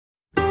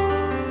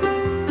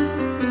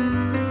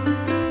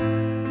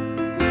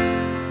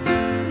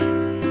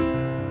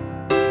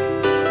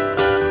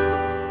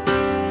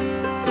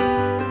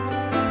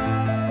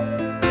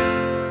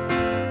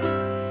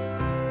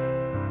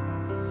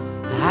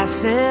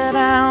set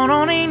out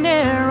on a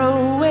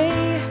narrow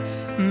way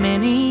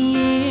many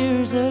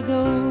years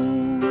ago,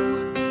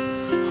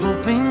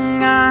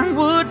 hoping I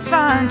would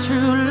find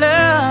true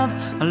love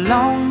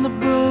along the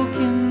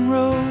broken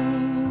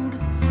road.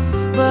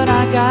 But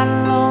I got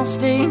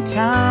lost a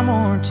time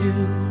or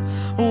two,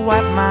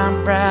 wiped my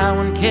brow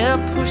and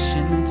kept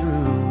pushing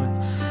through.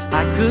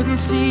 I couldn't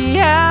see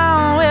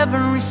how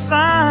every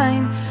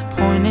sign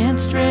pointed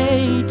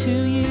straight to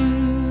you,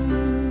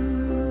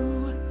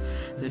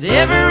 that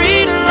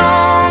every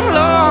long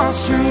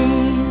lost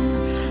dream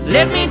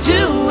led me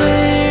to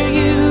where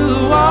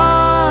you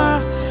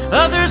are.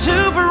 Others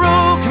who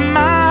broke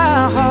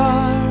my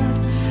heart,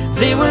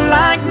 they were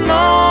like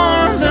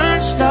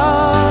northern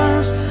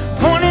stars,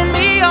 pointing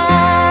me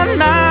on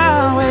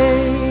my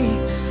way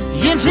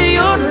into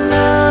your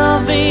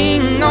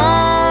loving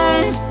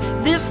arms.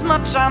 This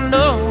much I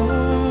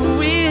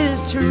know is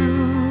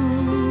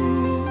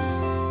true,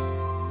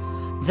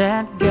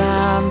 that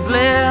God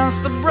bless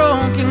the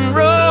broken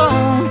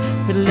road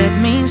that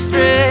led me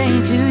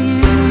straight to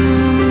you.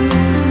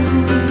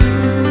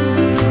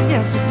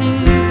 Yes, it did.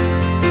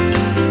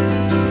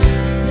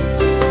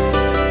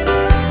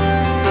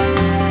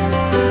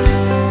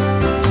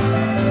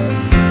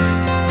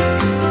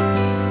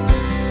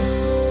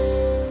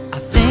 I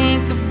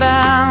think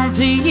about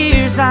the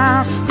years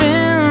I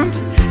spent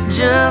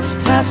just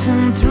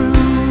passing through,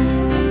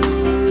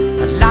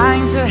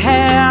 lying to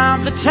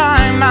have the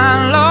time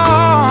I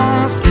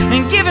lost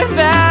and give it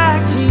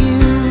back to you.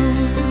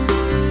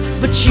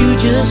 But you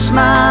just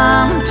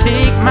smile and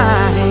take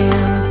my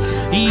hand.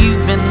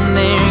 You've been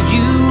there,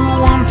 you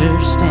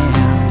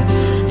understand.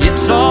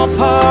 It's all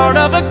part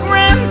of a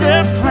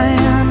grander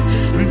plan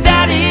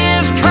that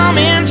is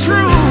coming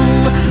true.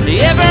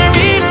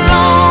 Every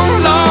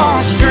long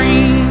lost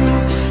dream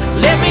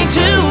led me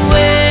to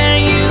where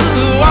you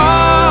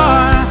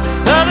are.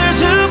 Others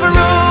who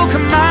broke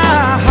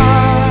my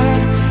heart,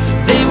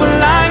 they were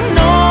like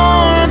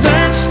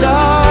northern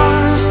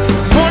stars,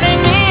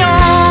 pointing me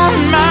on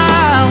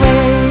my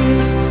way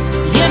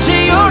into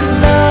your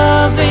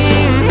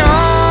loving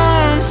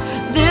arms.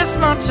 This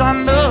much I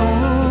know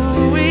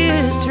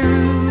is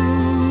true,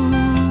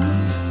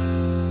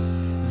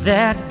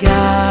 that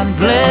God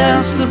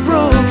bless the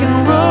broken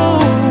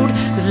road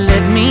that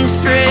led me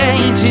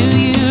straight to you.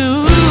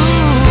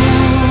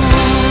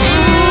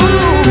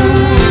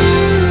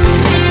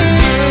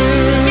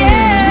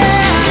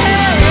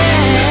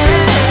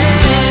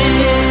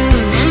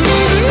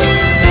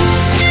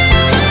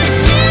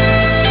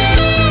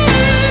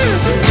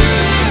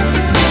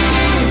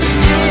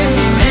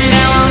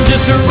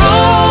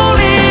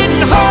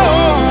 Rolling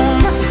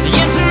home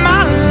into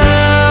my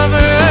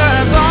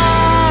lover's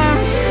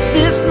arms.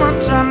 This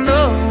much I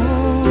know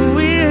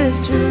is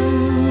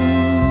true,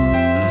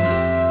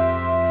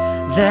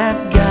 that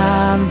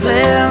God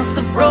bless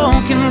the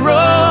broken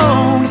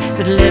road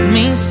that led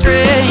me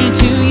straight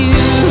to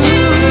you.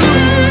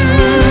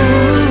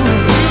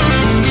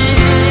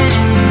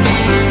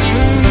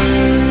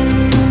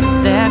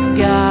 That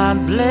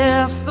God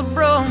bless the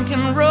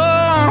broken road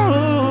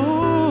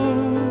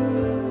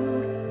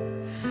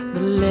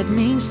that led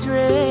me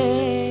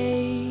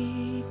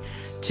straight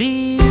to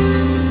you.